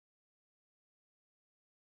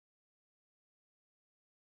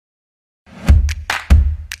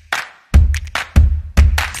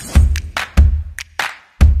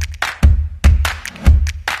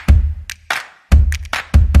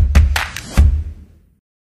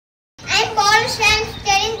am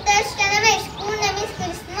studying third standard. My school name is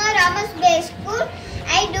ABACUS School.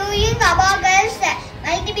 I doing abacus,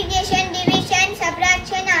 multiplication, division,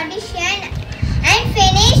 subtraction, addition, and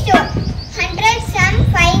finished 100 sum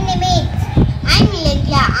 5 minutes. I'm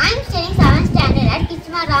Lydia. I'm studying 7th standard at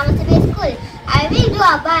ABACUS School. I will do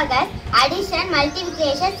abacus, addition,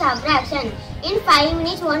 multiplication, subtraction in 5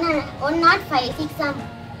 minutes. 105 sum.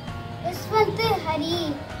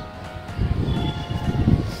 Hari.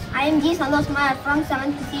 I am G. Sandosmar from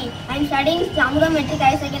 7th C. I am studying Jamura Metric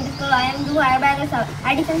High Secondary School. I am doing abacus,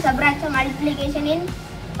 addition, subtraction, multiplication in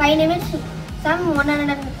 5 minutes. Sum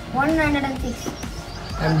 106. I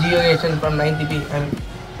am Geoation from 9th B.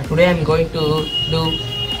 Today I am going to do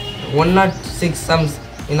 106 sums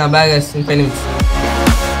in abacus in 5 minutes.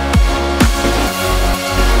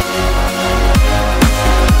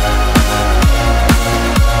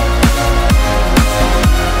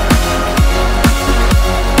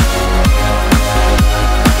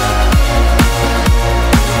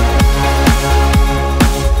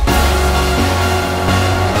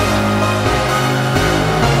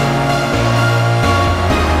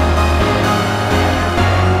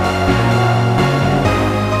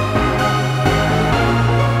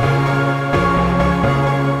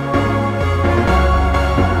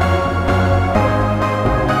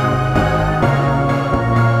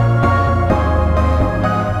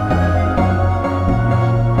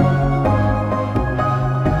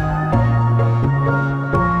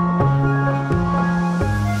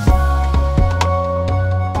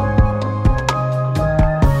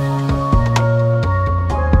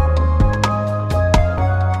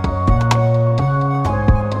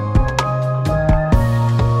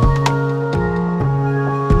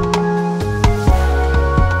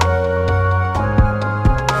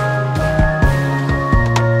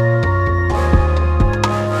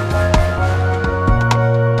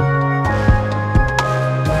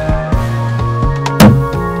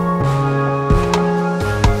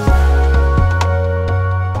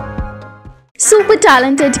 Super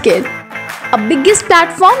Talented Kid, a biggest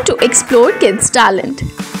platform to explore kids' talent.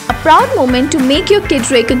 A proud moment to make your kid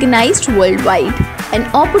recognized worldwide. An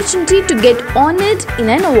opportunity to get honored in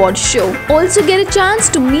an award show. Also get a chance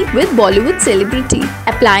to meet with Bollywood celebrity.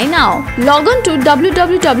 Apply now. Log on to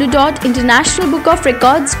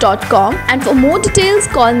www.internationalbookofrecords.com and for more details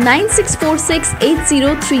call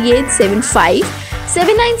 9646803875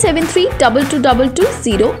 7973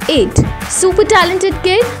 222208. Super Talented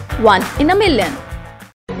Kid, one in a million.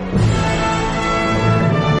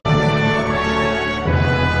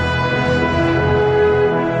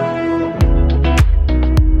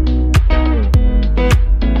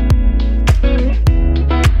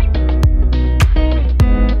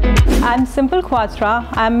 I'm Simple Quatra.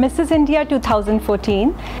 I'm Mrs. India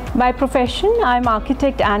 2014. By profession, I'm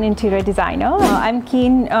architect and interior designer. I'm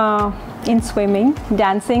keen in swimming,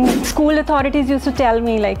 dancing. School authorities used to tell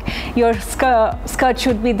me like your skirt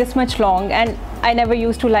should be this much long, and I never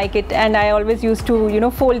used to like it, and I always used to,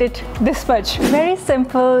 fold it this much. Very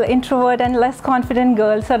simple, introvert and less confident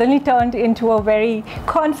girl suddenly turned into a very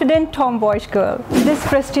confident tomboyish girl. This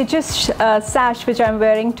prestigious sash which I'm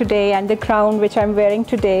wearing today and the crown which I'm wearing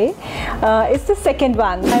today is the second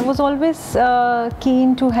one. I was always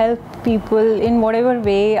keen to help people in whatever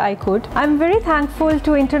way I could. I'm very thankful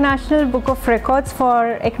to International Book of Records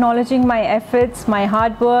for acknowledging my efforts, my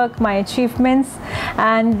hard work, my achievements,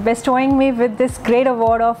 and bestowing me with this great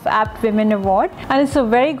award of Apt Women Award. And it's a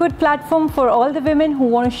very good platform for all the women who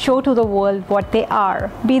want to show to the world what they are.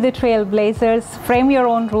 Be the trailblazers, frame your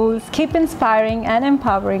own rules, keep inspiring and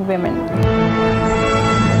empowering women.